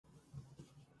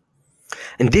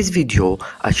In this video,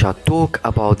 I shall talk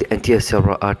about the anterior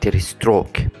cerebral artery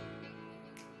stroke.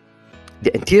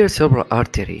 The anterior cerebral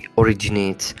artery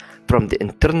originates from the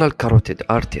internal carotid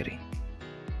artery,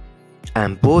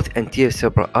 and both anterior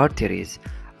cerebral arteries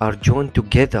are joined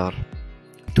together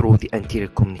through the anterior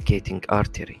communicating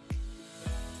artery.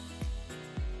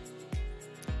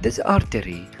 This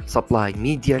artery supplies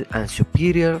medial and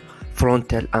superior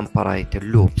frontal and parietal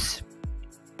lobes.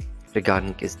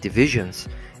 Regarding its divisions,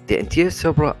 the anterior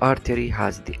cerebral artery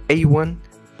has the A1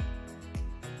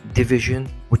 division,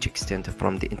 which extends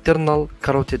from the internal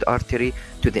carotid artery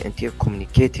to the anterior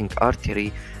communicating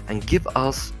artery and give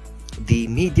us the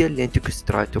medial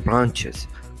lenticulostriatal branches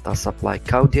that supply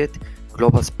caudate,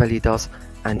 globus pallidus,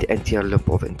 and the anterior lobe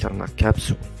of internal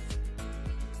capsule.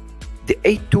 The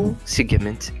A2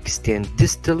 segments extend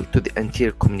distal to the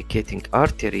anterior communicating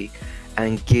artery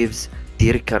and gives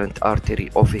the recurrent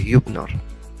artery of Hübner.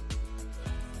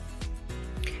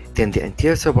 Then the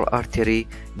anterior cerebral artery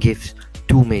gives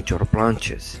two major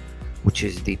branches, which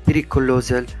is the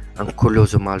pericallosal and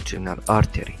collosomarginal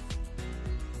artery.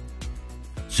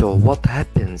 So what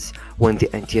happens when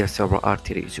the anterior cerebral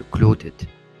artery is occluded?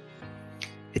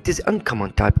 It is an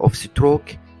uncommon type of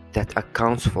stroke that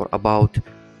accounts for about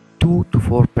 2 to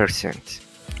 4%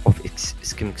 of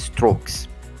ischemic strokes.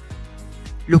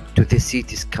 Look to the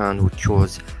CT scan, which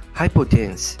shows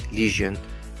hypodense lesion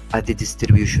at the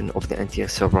distribution of the anterior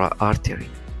cerebral artery.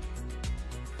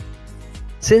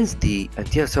 Since the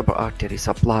anterior cerebral artery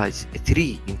supplies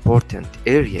three important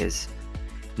areas,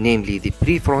 namely the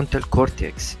prefrontal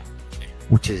cortex,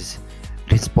 which is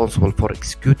responsible for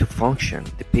executive function,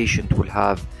 the patient will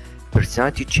have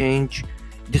personality change,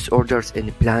 disorders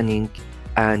in planning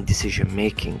and decision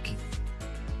making.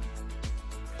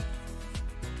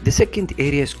 The second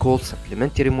area is called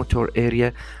supplementary motor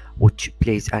area, which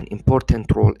plays an important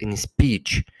role in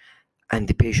speech, and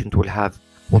the patient will have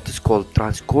what is called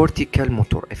transcortical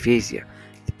motor aphasia.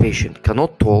 The patient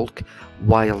cannot talk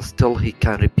while still he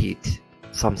can repeat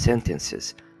some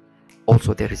sentences.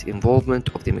 Also, there is involvement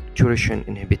of the micturition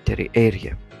inhibitory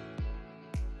area.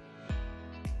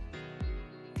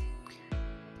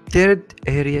 Third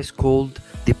area is called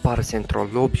the paracentral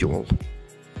lobule.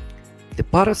 The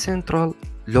paracentral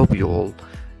lobule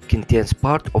contains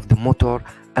part of the motor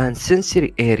and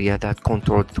sensory area that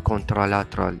controls the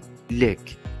contralateral leg.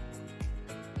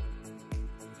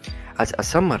 As a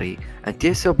summary,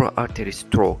 anterior cerebral artery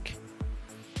stroke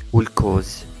will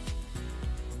cause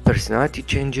personality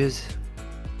changes,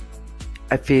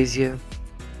 aphasia,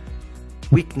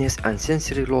 weakness and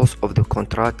sensory loss of the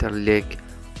contralateral leg,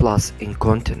 plus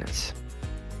incontinence.